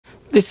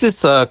This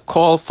is a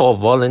call for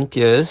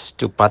volunteers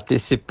to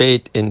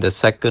participate in the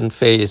second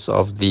phase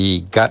of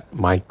the Gut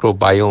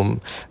Microbiome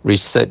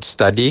Research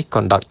study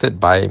conducted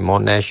by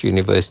Monash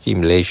University,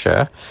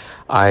 Malaysia.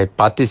 I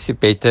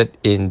participated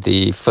in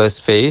the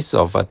first phase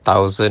of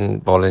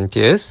 1,000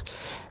 volunteers.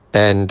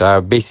 And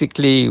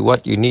basically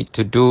what you need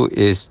to do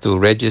is to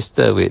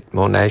register with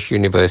Monash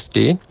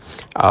University.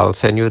 I'll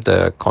send you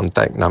the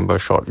contact number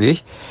shortly.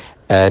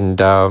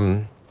 And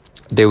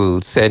they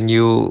will send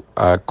you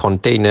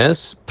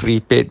containers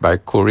prepaid by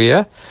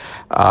courier,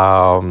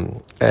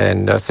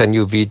 and send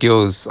you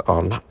videos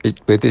on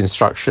it with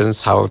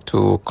instructions how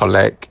to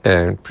collect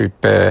and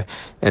prepare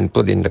and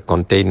put in the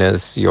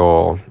containers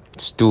your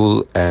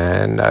stool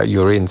and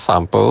urine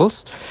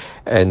samples.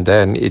 And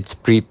then it's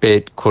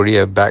prepaid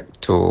courier back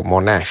to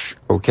Monash,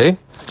 okay?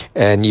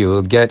 And you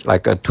will get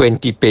like a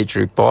 20-page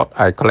report.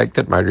 I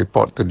collected my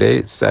report today.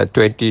 It's a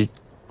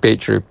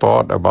 20-page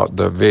report about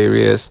the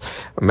various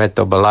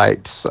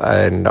metabolites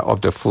and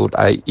of the food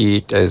I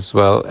eat, as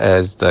well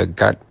as the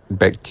gut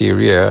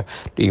bacteria,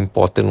 the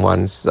important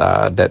ones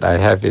that I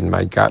have in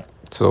my gut.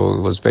 So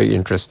it was very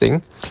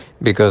interesting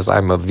because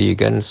I'm a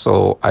vegan,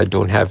 so I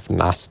don't have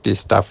nasty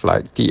stuff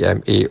like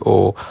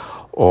TMAO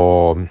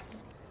or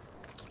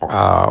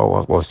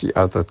what was the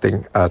other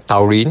thing?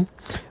 Taurine.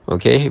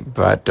 Okay,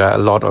 but a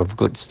lot of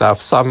good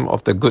stuff. Some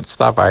of the good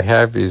stuff I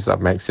have is a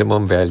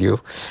maximum value,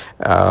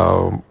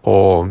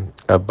 or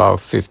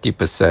above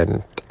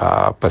 50%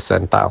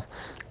 percentile.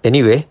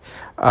 Anyway,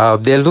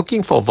 they're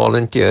looking for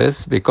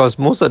volunteers because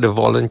most of the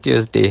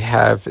volunteers they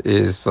have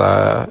is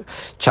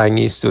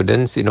Chinese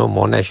students,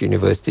 Monash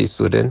University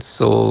students.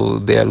 So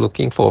they are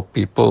looking for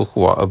people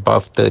who are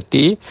above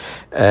 30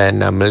 and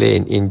Malay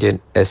and Indian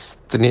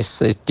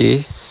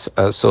ethnicities,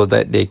 so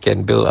that they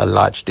can build a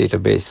large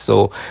database.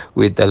 So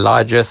with the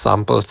larger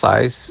sample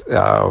size,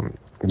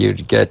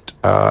 you'd get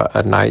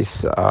a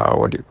nice,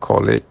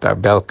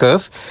 bell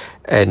curve.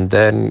 And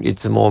then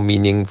it's more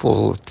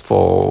meaningful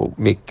for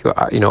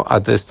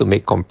others to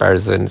make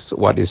comparisons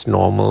what is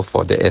normal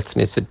for their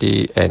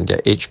ethnicity and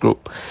their age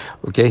group.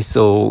 Okay,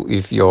 so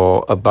if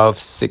you're above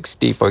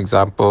 60, for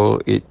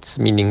example, it's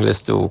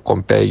meaningless to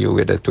compare you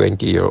with a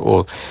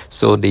 20-year-old.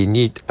 So they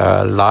need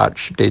a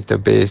large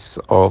database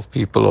of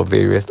people of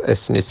various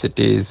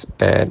ethnicities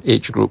and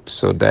age groups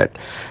so that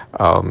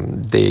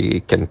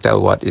they can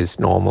tell what is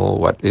normal,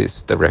 what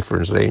is the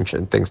reference range,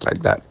 and things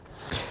like that.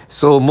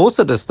 So most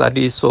of the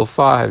studies so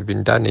far have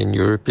been done in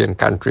European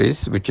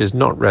countries, which is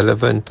not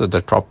relevant to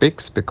the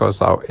tropics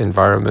because our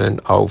environment,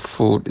 our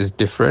food is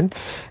different.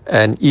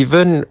 And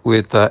even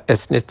with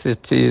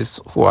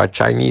ethnicities who are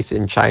Chinese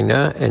in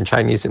China and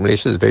Chinese in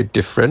Malaysia is very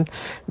different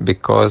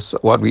because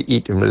what we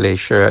eat in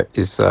Malaysia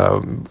is,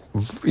 a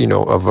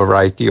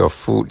variety of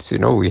foods.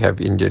 We have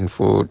Indian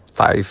food,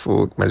 Thai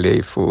food,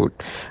 Malay food,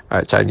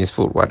 Chinese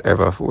food,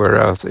 whatever.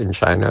 Whereas in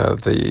China,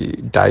 the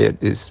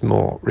diet is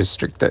more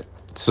restricted.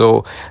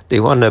 So they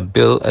want to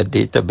build a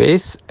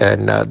database,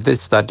 and this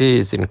study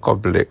is in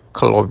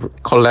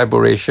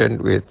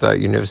collaboration with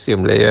University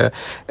of Malaya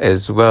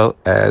as well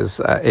as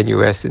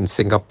NUS in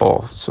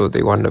Singapore. So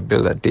they want to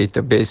build a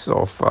database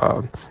of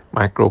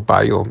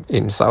microbiome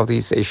in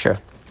Southeast Asia.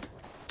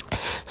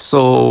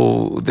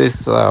 So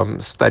this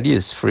study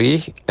is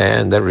free,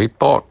 and the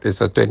report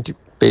is a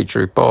 20-page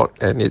report,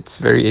 and it's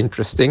very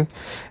interesting.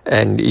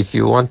 And if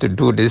you want to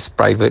do this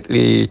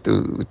privately,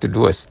 to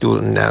do a stool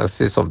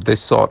analysis of this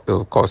sort, it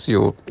will cost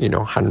you,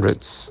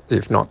 hundreds,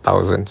 if not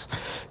thousands.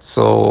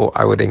 So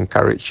I would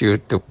encourage you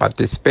to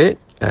participate,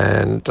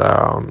 and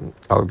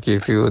I'll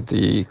give you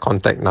the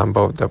contact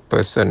number of the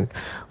person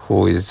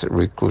who is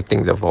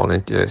recruiting the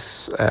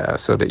volunteers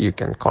so that you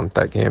can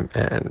contact him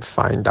and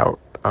find out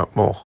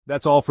more.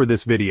 That's all for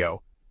this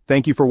video.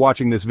 Thank you for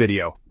watching this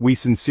video. We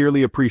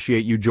sincerely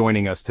appreciate you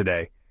joining us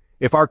today.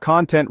 If our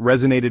content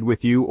resonated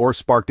with you or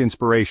sparked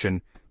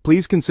inspiration,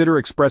 please consider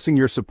expressing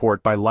your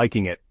support by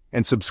liking it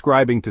and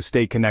subscribing to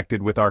stay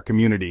connected with our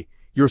community.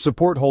 Your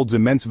support holds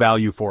immense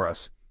value for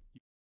us.